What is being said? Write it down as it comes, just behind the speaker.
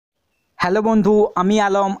Hello বন্ধু, আমি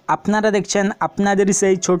আলম। আপনারা দেখছেন আপনাদের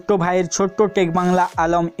সেই ছোট্ট ভাইয়ের ছোট্ট take Bangla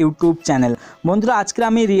Alam YouTube channel. বন্ধুরা, আজকে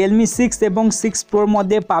আমি রিয়েলমি 6 এবং 6 প্রোর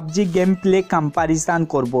মধ্যে পাবজি গেম প্লে কম্প্যারিজন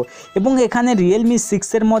করব এবং এখানে রিয়েলমি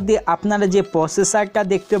 6-এর মধ্যে আপনারা যে প্রসেসরটা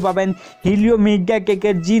দেখতে পাবেন হিলিও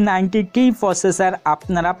মিডিয়াটেকের G90 প্রসেসর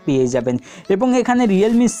আপনারা পেয়ে যাবেন। এবং এখানে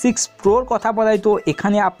রিয়েলমি 6 প্রোর কথা বলাই তো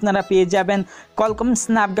এখানে আপনারা পেয়ে যাবেন কলকম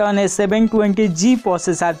স্ন্যাপড্রাগনের 720G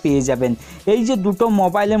প্রসেসর পেয়ে যাবেন। এই যে দুটো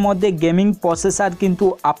মোবাইলের মধ্যে গেমিং প্রসেসর কিন্তু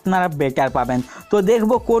আপনারা বেটার পাবেন। তো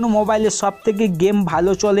দেখব কোন মোবাইলে সবথেকে গেম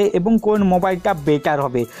ভালো চলে এবং কোন মোবাইলটা বেটার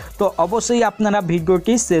হবে। তো অবশ্যই আপনারা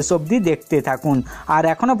ভিডিওটি শেষ অবধি দেখতে থাকুন। আর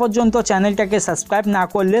এখনও পর্যন্ত চ্যানেলটাকে সাবস্ক্রাইব না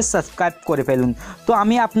করলে সাবস্ক্রাইব করে ফেলুন। তো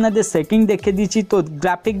আমি আপনাদের সেটিং দেখে দিচ্ছি। তো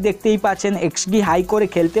গ্রাফিক দেখতেই পাচ্ছেন, XD হাই করে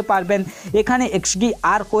খেলতে পারবেন। এখানে XD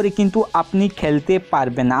আর করে কিন্তু আপনি খেলতে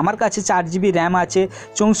পারবেন না। আমার কাছে 4GB র্যাম আছে,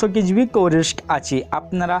 64GB স্টোরেজ আছে।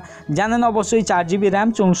 আপনারা জানেন অবশ্যই 4GB র্যাম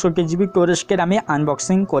 64GB স্টোরেজের আমি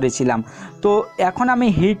আনবক্সিং করেছিলাম। তো এখন আমি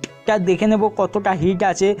হিটটা দেখে নেব কতটা হিট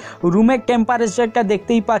আছে। রুমের টেম্পারেচারটা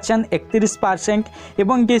দেখতেই পাচ্ছেন 31%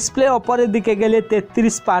 এবং ডিসপ্লে ওপরের দিকে গেলে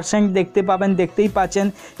 33% দেখতে পাবেন, দেখতেই পাচ্ছেন।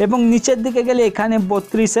 এবং নিচের দিকে গেলে এখানে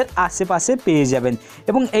 32-এর আশেপাশে পেয়ে যাবেন।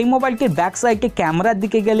 এবং এই মোবাইলটির ব্যাক সাইডে ক্যামেরার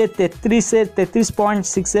দিকে গেলে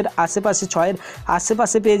 33.6-এর আশেপাশে, 6-এর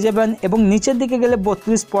আশেপাশে পেয়ে যাবেন। এবং নিচের দিকে গেলে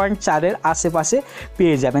 32.4-এর আশেপাশে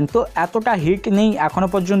পেয়ে যাবেন। তো এতটা হিট নেই এখনও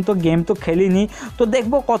পর্যন্ত, গেম তো খেলিনি। তো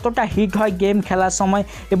দেখব কতটা হিট হয় গেম খেলার সময়।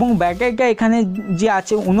 এবং ব্যাটারিটা এখানে যে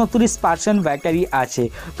আছে 29% ব্যাটারি আছে।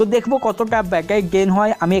 তো দেখব কতটা ব্যাটারি গেন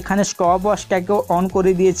হয়। আমি এখানে স্টপওয়াচটাকেও অন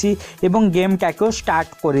করে দিয়েছি এবং গেমটাকেও স্টার্ট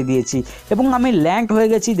করে দিয়েছি। এবং আমি ল্যান্ড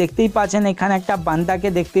হয়ে গেছি, দেখতেই পাচ্ছেন। এখানে একটা বান্দাকে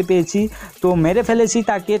দেখতে পেয়েছি, তো মেরে ফেলেছি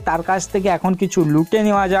তাকে। তার কাছ থেকে এখন কিছু লুটে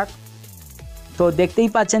নেওয়া যাক। তো দেখতেই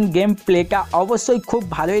পাচ্ছেন গেম প্লেটা অবশ্যই খুব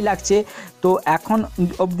ভালোই লাগছে। তো এখন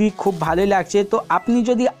অবধি খুব ভালোই লাগছে। তো আপনি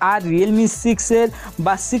যদি আর রিয়েলমি 6-এর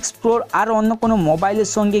বা 6 প্রোর আর অন্য কোনো মোবাইলের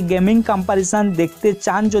সঙ্গে গেমিং কম্প্যারিজন দেখতে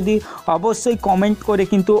চান, যদি অবশ্যই কমেন্ট করে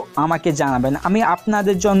কিন্তু আমাকে জানাবেন, আমি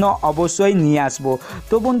আপনাদের জন্য অবশ্যই নিয়ে আসব।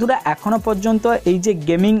 তো বন্ধুরা, এখনও পর্যন্ত এই যে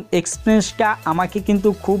গেমিং এক্সপিরিয়েন্সটা আমাকে কিন্তু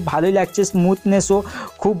খুব ভালোই লাগছে, স্মুথনেসও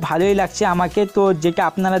খুব ভালোই লাগছে আমাকে। তো যেটা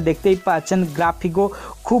আপনারা দেখতেই পাচ্ছেন, গ্রাফিকও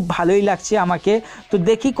খুব ভালোই লাগছে আমাকে। তো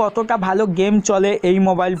দেখি কতটা ভালো গেম চলে এই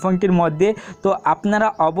মোবাইল ফোনটির মধ্যে। তো আপনারা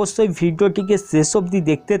অবশ্যই ভিডিওটিকে শেষ অবধি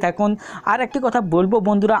দেখতে থাকুন। আর একটি কথা বলবো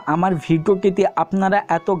বন্ধুরা, আমার ভিডিওটিতে আপনারা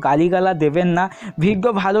এত গালিগালা দেবেন না।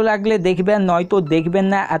 ভিডিও ভালো লাগলে দেখবেন, নয়তো দেখবেন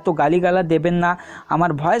না। এত গালিগালা দেবেন না।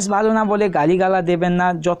 আমার ভয়েস ভালো না বলে গালিগালা দেবেন না।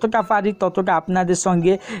 যতটা পারি ততটা আপনাদের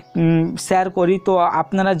সঙ্গে শেয়ার করি। তো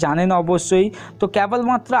আপনারা জানেন অবশ্যই। তো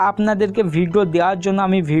কেবলমাত্র আপনাদেরকে ভিডিও দেওয়ার জন্য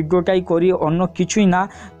আমি ভিডিওটাই করি, অন্য কিছুই না।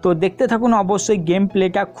 তো দেখতে থাকুন অবশ্যই। গেম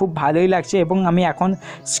প্লেটা খুব ভালোই লাগছে। এবং আমি এখন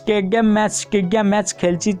স্টেট গেম ম্যাচ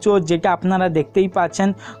খেলছি, তো যেটা আপনারা দেখতেই পাচ্ছেন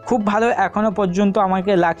খুব ভালো এখনও পর্যন্ত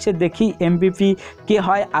আমাকে লাগছে। দেখি MVP কে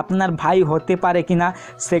হয়, আপনার ভাই হতে পারে কিনা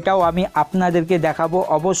সেটাও আমি আপনাদেরকে দেখাবো।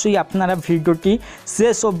 অবশ্যই আপনারা ভিডিওটি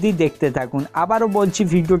শেষ অবধি দেখতে থাকুন। আবারও বলছি,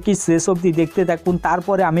 ভিডিওটি শেষ অবধি দেখতে থাকুন,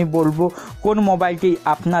 তারপরে আমি বলবো কোন মোবাইলটি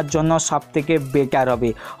আপনার জন্য সবথেকে বেটার হবে।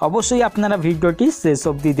 অবশ্যই আপনারা ভিডিওটি শেষ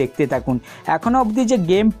অবধি দেখতে থাকুন। এখনও অবধি যে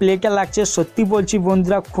গেম প্লেটা লাগছে, সত্যি বলছি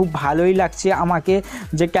বন্ধুরা, খুব ভালোই লাগছে আমাকে।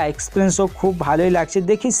 যেটা এক্সপিরিয়েন্সও খুব ভালোই লাগছে।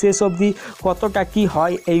 দেখি শেষ অবধি কতটা কি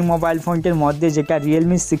হয় এই মোবাইল ফোনটির মধ্যে, যেটা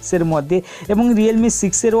রিয়েলমি 6-এর মধ্যে। এবং রিয়েলমি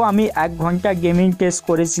 6-এরও আমি 1 ঘন্টা গেমিং টেস্ট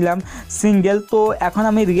করেছিলাম সিঙ্গেল। তো এখন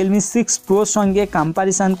আমি রিয়েলমি 6 প্রোর সঙ্গে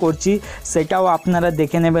কম্প্যারিজন করছি, সেটাও আপনারা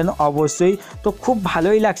দেখে নেবেন অবশ্যই। তো খুব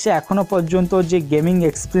ভালোই লাগছে এখনও পর্যন্ত যে গেমিং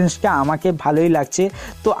এক্সপিরিয়েন্সটা আমাকে ভালোই লাগছে।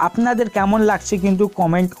 তো আপনাদের কেমন লাগছে কিন্তু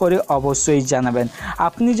কমেন্ট করে অবশ্যই জানাবেন।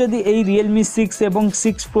 আপনি যদি এই রিয়েলমি 6 এবং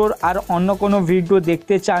 6 প্রোর আর অন্য কোনো ভিডিও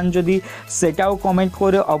দেখতে চান, যদি সেটাও কমেন্ট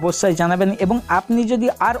করে অবশ্যই জানাবেন। এবং আপনি যদি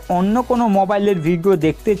আর অন্য কোনো মোবাইলের ভিডিও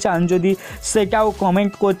দেখতে চান, যদি সেটাও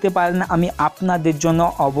কমেন্ট করতে পারেন, আমি আপনাদের জন্য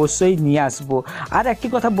অবশ্যই নিয়ে আসব। আর একটি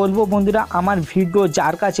কথা বলবো বন্ধুরা, আমার ভিডিও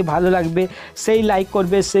যার কাছে ভালো লাগবে সেই লাইক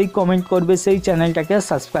করবে, সেই কমেন্ট করবে, সেই চ্যানেলটাকে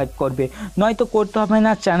সাবস্ক্রাইব করবে। নয়তো করতে হবে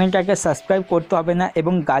না, চ্যানেলটাকে সাবস্ক্রাইব করতে হবে না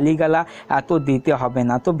এবং গালিগালা এত দিতে হবে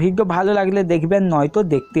না। তো ভিডিও ভালো লাগলে দেখবেন, নয়তো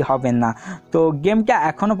দেখতে হবে না। তো গেমটা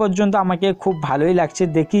এখনও পর্যন্ত আমাকে খুব ভালোই লাগছে।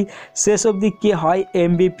 দেখি শেষ অবধি কী হয়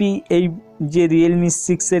MVP এই যে রিয়েলমি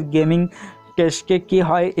 6-এর গেমিং টেস্টে কি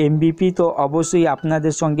হয় এমবিপি, তো অবশ্যই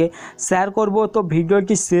আপনাদের সঙ্গে শেয়ার করব। তো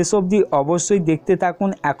ভিডিওটি শেষ অবধি অবশ্যই দেখতে থাকুন।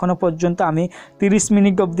 এখনও পর্যন্ত আমি 30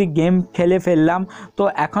 মিনিট অবধি গেম খেলে ফেললাম, তো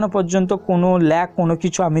এখনও পর্যন্ত কোনো ল্যাগ কোনো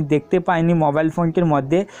কিছু আমি দেখতে পাইনি মোবাইল ফোনটির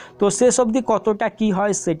মধ্যে। তো শেষ অবধি কতটা কি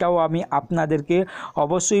হয় সেটাও আমি আপনাদেরকে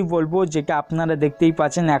অবশ্যই বলবো। যেটা আপনারা দেখতেই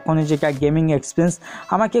পাচ্ছেন এখনও যেটা গেমিং এক্সপিরিয়েন্স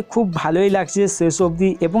আমাকে খুব ভালোই লাগছে শেষ অবধি।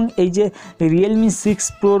 এবং এই যে রিয়েলমি 6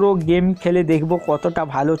 প্রোরও গেম খেলে দেখব কতটা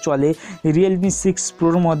ভালো চলে রিয়েলমি 6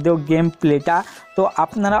 প্রোর মধ্যেও গেম প্লেটা। তো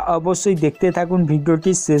আপনারা অবশ্যই দেখতে থাকুন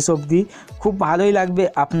ভিডিওটি শেষ অবধি, খুব ভালোই লাগবে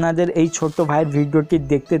আপনাদের এই ছোট্ট ভাইয়ের ভিডিওটি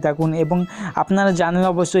দেখতে থাকুন। এবং আপনারা জানেন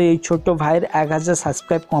অবশ্যই এই ছোট্ট ভাইয়ের 1000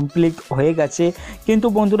 সাবস্ক্রাইব কমপ্লিট হয়ে গেছে, কিন্তু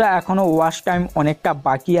বন্ধুরা এখনও ওয়াচ টাইম অনেকটা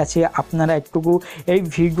বাকি আছে। আপনারা একটুকু এই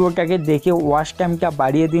ভিডিওটাকে দেখে ওয়াচ টাইমটা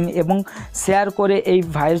বাড়িয়ে দিন এবং শেয়ার করে এই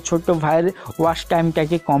ভাইয়ের ছোট্ট ভাইয়ের ওয়াচ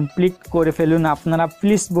টাইমটাকে কমপ্লিট করে ফেলুন। আপনারা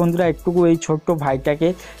প্লিজ বন্ধুরা একটুকু এই ছোট্ট ভাইটাকে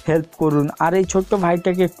হেল্প করুন আর এই ছোট্ট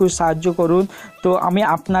ভাইটাকে একটু সাহায্য করুন। তো আমি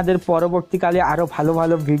আপনাদের পরবর্তীকালে আরও ভালো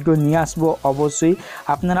ভালো ভিডিও নিয়ে আসবো অবশ্যই।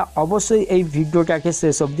 আপনারা অবশ্যই এই ভিডিওটাকে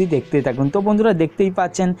শেষ অবধি দেখতে থাকুন। তো বন্ধুরা দেখতেই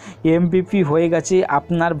পাচ্ছেন এমবিপি হয়ে গেছে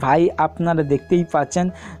আপনার ভাই, আপনারা দেখতেই পাচ্ছেন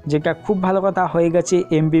যেটা খুব ভালো কথা হয়ে গেছে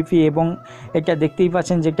এমবিপি। এবং এটা দেখতেই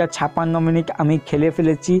পাচ্ছেন যেটা 56 মিনিট আমি খেলে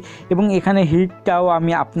ফেলেছি এবং এখানে হিটটাও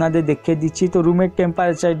আমি আপনাদের দেখিয়ে দিচ্ছি। তো রুমের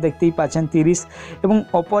টেম্পারেচার দেখতেই পাচ্ছেন 30 এবং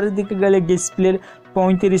অপরের দিকে গেলে ডিসপ্লের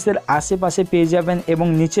 35-এর আশেপাশে পেয়ে যাবেন এবং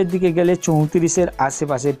নিচের দিকে গেলে 34-এর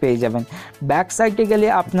আশেপাশে পেয়ে যাবেন। ব্যাক সাইডে গেলে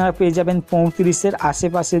আপনারা পেয়ে যাবেন 35-এর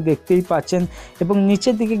আশেপাশে দেখতেই পাচ্ছেন এবং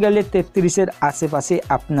নিচের দিকে গেলে 33-এর আশেপাশে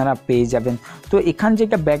আপনারা পেয়ে যাবেন। তো এখান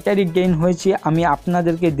যেটা ব্যাটারি গেইন হয়েছে আমি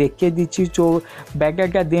আপনাদেরকে দেখিয়ে দিচ্ছি। তো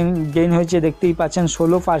ব্যাটারিটা গেইন হয়েছে দেখতেই পাচ্ছেন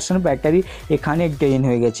 16% ব্যাটারি এখানে গেইন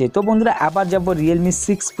হয়ে গেছে। তো বন্ধুরা আবার যাব রিয়েলমি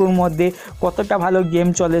 6 প্রোর মধ্যে কতটা ভালো গেম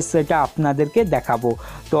চলে সেটা আপনাদেরকে দেখাবো।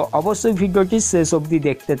 তো অবশ্যই ভিডিওটি শেষ অবধি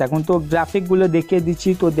দেখতে থাকুন। তো গ্রাফিকগুলো দেখিয়ে দিচ্ছি।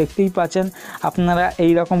 তো দেখতেই পাচ্ছেন আপনারা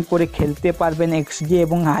এই রকম করে খেলতে পারবেন, এক্সডি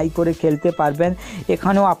এবং হাই করে খেলতে পারবেন।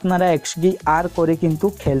 এখানেও আপনারা এক্সডি আর করে কিন্তু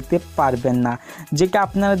খেলতে পারবেন না, যেটা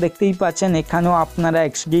আপনারা দেখতেই পাচ্ছেন এখানেও আপনারা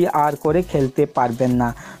এক্সডি আর করে খেলতে পারবেন না।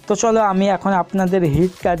 তো চলো আমি এখন আপনাদের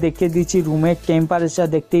হিটটা দেখিয়ে দিচ্ছি। রুমের টেম্পারেচার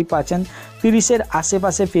দেখতেই পাচ্ছেন 30-এর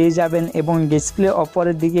আশেপাশে পেয়ে যাবেন এবং ডিসপ্লে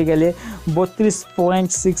অপরের দিকে গেলে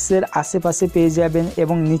 32.6-এর আশেপাশে পেয়ে যাবেন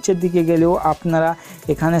এবং নিচের দিকে গেলেও আপনারা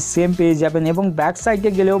এখানে সেম পেয়ে যাবেন এবং ব্যাক সাইডে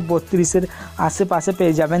গেলেও 32-এর আশেপাশে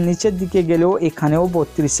পেয়ে যাবেন, নিচের দিকে গেলেও এখানেও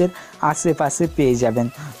 32-এর আশেপাশে পেয়ে যাবেন।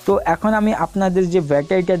 তো এখন আমি আপনাদের যে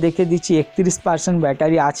ব্যাটারিটা দেখে দিচ্ছি 31%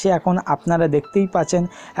 ব্যাটারি আছে এখন, আপনারা দেখতেই পাচ্ছেন।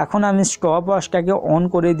 এখন আমি স্টপ ওয়াচটাকে অন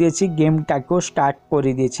করে দিয়েছি, গেমটাকেও স্টার্ট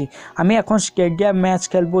করে দিয়েছি। আমি এখন স্টেডিয়াম ম্যাচ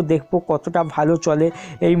খেলবো, দেখবো কতটা ভালো চলে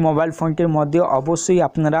এই মোবাইল ফোনটির মধ্যে। অবশ্যই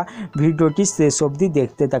আপনারা ভিডিওটি শেষ অবধি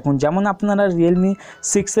দেখতে থাকুন। যেমন আপনারা রিয়েলমি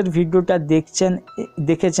 6-এর ভিডিওটা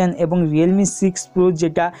দেখেছেন এবং রিয়েলমি 6 প্রো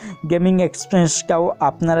যেটা গেমিং এক্সপিরিয়েন্সটাও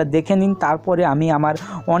আপনারা দেখে নিন, তারপরে আমি আমার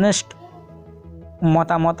অনেস্ট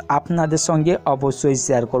মতামত আপনাদের সঙ্গে অবশ্যই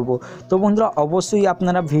শেয়ার করব। তো বন্ধুরা অবশ্যই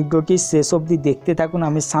আপনারা ভিডিওটি শেষ অবধি দেখতে থাকুন।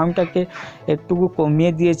 আমি সাউন্ডটাকে একটু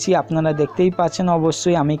কমিয়ে দিয়েছি, আপনারা দেখতেই পাচ্ছেন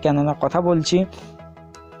অবশ্যই আমি কেননা কথা বলছি।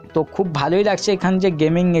 তো খুব ভালোই লাগছে এখানে যে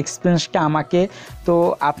গেমিং এক্সপিরিয়েন্সটা আমাকে। তো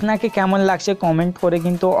আপনাকে কেমন লাগছে কমেন্ট করে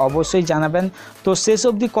কিন্তু অবশ্যই জানাবেন। তো শেষ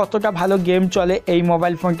অবধি কতটা ভালো গেম চলে এই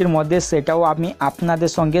মোবাইল ফোনটির মধ্যে সেটাও আমি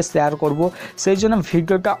আপনাদের সঙ্গে শেয়ার করব। সেই জন্য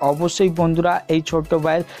ভিডিওটা অবশ্যই বন্ধুরা এই ছোট্ট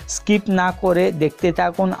ভাইয়ের স্কিপ না করে দেখতে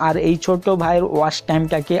থাকুন আর এই ছোট্ট ভাইয়ের ওয়াচ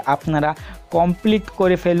টাইমটাকে আপনারা কমপ্লিট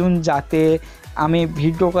করে ফেলুন, যাতে আমি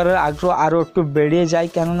ভিডিও করার আগ্রহ আরও একটু বেড়ে যায়।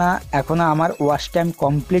 কেননা এখনও আমার ওয়াচ টাইম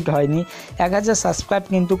কমপ্লিট হয়নি। 1000 সাবস্ক্রাইব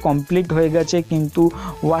কিন্তু কমপ্লিট হয়ে গেছে, কিন্তু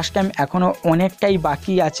ওয়াচ টাইম এখনও অনেকটাই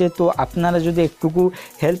বাকি আছে। তো আপনারা যদি একটুকু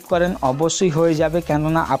হেল্প করেন অবশ্যই হয়ে যাবে,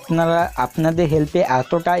 কেননা আপনাদের হেল্পে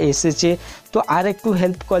এতটা এসেছে। তো আর একটু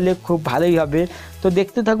হেল্প করলে খুব ভালোই হবে। তো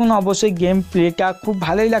দেখতে থাকুন অবশ্যই গেম প্লেটা, খুব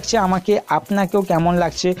ভালোই লাগছে আমাকে। আপনাকেও কেমন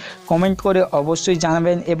লাগছে কমেন্ট করে অবশ্যই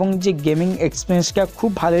জানাবেন। এবং যে গেমিং এক্সপিরিয়েন্সটা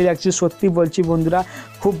খুব ভালোই লাগছে, সত্যি বলছি বন্ধুরা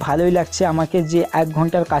খুব ভালোই লাগছে আমাকে। যে 1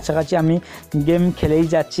 ঘন্টার কাছাকাছি আমি গেম খেলেই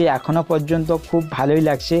যাচ্ছি এখনও পর্যন্ত, খুব ভালোই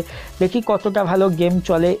লাগছে। দেখি কতটা ভালো গেম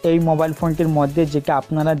চলে এই মোবাইল ফোনটির মধ্যে, যেটা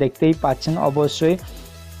আপনারা দেখতেই পাচ্ছেন অবশ্যই।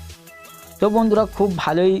 তো বন্ধুরা খুব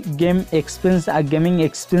ভালোই গেম এক্সপিরিয়েন্স আর গেমিং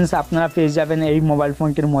এক্সপিরিয়েন্স আপনারা পেয়ে যাবেন এই মোবাইল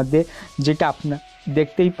ফোনটির মধ্যে, যেটা আপনারা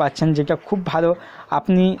দেখতেই পাচ্ছেন, যেটা খুব ভালো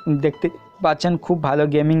আপনি দেখতে পাচ্ছেন। খুব ভালো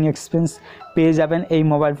গেমিং এক্সপিরিয়েন্স পেয়ে যাবেন এই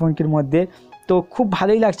মোবাইল ফোনটির মধ্যে। তো খুব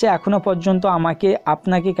ভালোই লাগছে এখনও পর্যন্ত আমাকে।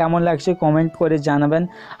 আপনাকে কেমন লাগছে কমেন্ট করে জানাবেন।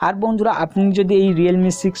 আর বন্ধুরা আপনি যদি এই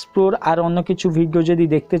রিয়েলমি 6 প্রোর আর অন্য কিছু ভিডিও যদি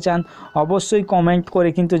দেখতে চান অবশ্যই কমেন্ট করে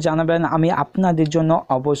কিন্তু জানাবেন, আমি আপনাদের জন্য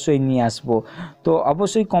অবশ্যই নিয়ে আসব। তো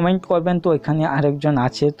অবশ্যই কমেন্ট করবেন। তো এখানে আরেকজন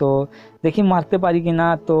আছে, তো দেখি মারতে পারি কি না।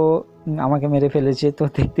 তো আমাকে মেরে ফেলেছে। তো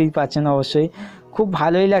দেখতেই পাচ্ছেন অবশ্যই খুব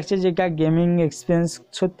ভালোই লাগছে, যেটা গেমিং এক্সপিরিয়েন্স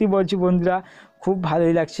সত্যি বলছি বন্ধুরা খুব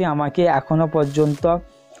ভালোই লাগছে আমাকে এখনও পর্যন্ত।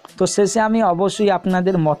 তো শেষে আমি অবশ্যই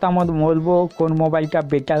আপনাদের মতামত বলবো কোন মোবাইলটা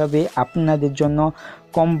বেটার হবে আপনাদের জন্য,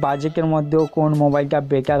 কম বাজেটের মধ্যেও কোন মোবাইলটা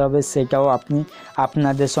বেটার হবে সেটাও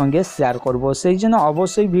আপনাদের সঙ্গে শেয়ার করব। সেই জন্য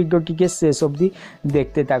অবশ্যই ভিডিওটিকে শেষ অবধি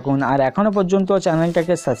দেখতে থাকুন। আর এখনও পর্যন্ত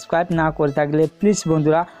চ্যানেলটাকে সাবস্ক্রাইব না করে থাকলে প্লিজ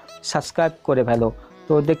বন্ধুরা সাবস্ক্রাইব করে ফেলো।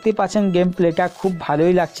 তো দেখতেই পাচ্ছেন গেম প্লেটা খুব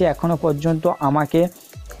ভালোই লাগছে এখনও পর্যন্ত আমাকে।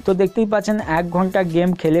 তো দেখতেই পাচ্ছেন 1 ঘন্টা গেম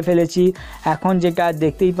খেলে ফেলেছি। এখন যেটা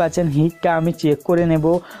দেখতেই পাচ্ছেন হিটটা আমি চেক করে নেব।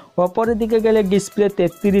 ওপরের দিকে গেলে ডিসপ্লে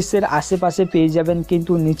 33-এর আশেপাশে পেয়ে যাবেন,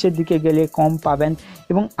 কিন্তু নিচের দিকে গেলে কম পাবেন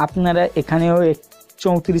এবং আপনারা এখানেও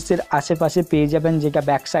 34-এর আশেপাশে পেয়ে যাবেন যেটা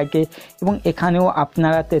ব্যাক সাইডে, এবং এখানেও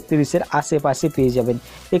আপনারা 33-এর আশেপাশে পেয়ে যাবেন।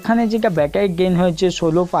 এখানে যেটা ব্যাটারি গেইন হয়েছে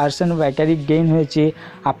 16% ব্যাটারি গেইন হয়েছে,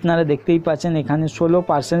 আপনারা দেখতেই পাচ্ছেন এখানে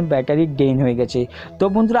 16% ব্যাটারি গেইন হয়ে গেছে। তো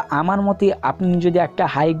বন্ধুরা আমার মতে আপনি যদি একটা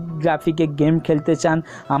হাই গ্রাফিকে গেম খেলতে চান,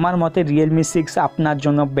 আমার মতে Realme 6 আপনার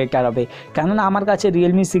জন্য বেটার হবে। কেননা আমার কাছে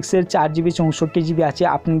Realme 6-এর 4GB 64GB আছে।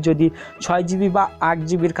 আপনি যদি 6GB বা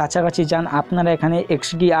 8GBর কাছাকাছি যান, আপনারা এখানে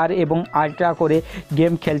XDR এবং আলট্রা করে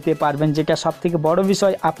গেম খেলতে পারবেন, যেটা সবথেকে বড়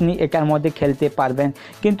বিষয়, আপনি এটার মধ্যে খেলতে পারবেন।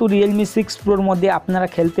 কিন্তু Realme 6 Proর মধ্যে আপনারা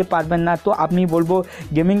খেলতে পারবেন না। তো আমি বলবো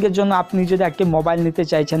গেমিংয়ের জন্য আপনি যদি একটি মোবাইল নিতে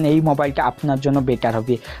চাইছেন, এই মোবাইলটা আপনার জন্য বেটার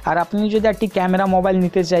হবে। আর আপনি যদি একটি ক্যামেরা মোবাইল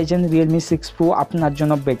নিতে চাইছেন, Realme 6 Pro আপনার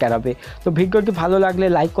জন্য বেটার হবে। তো ভিডিওটি ভালো লাগলে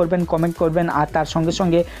লাইক করবেন, কমেন্ট করবেন আর তার সঙ্গে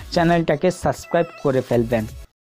সঙ্গে চ্যানেলটাকে সাবস্ক্রাইব করে ফেলবেন।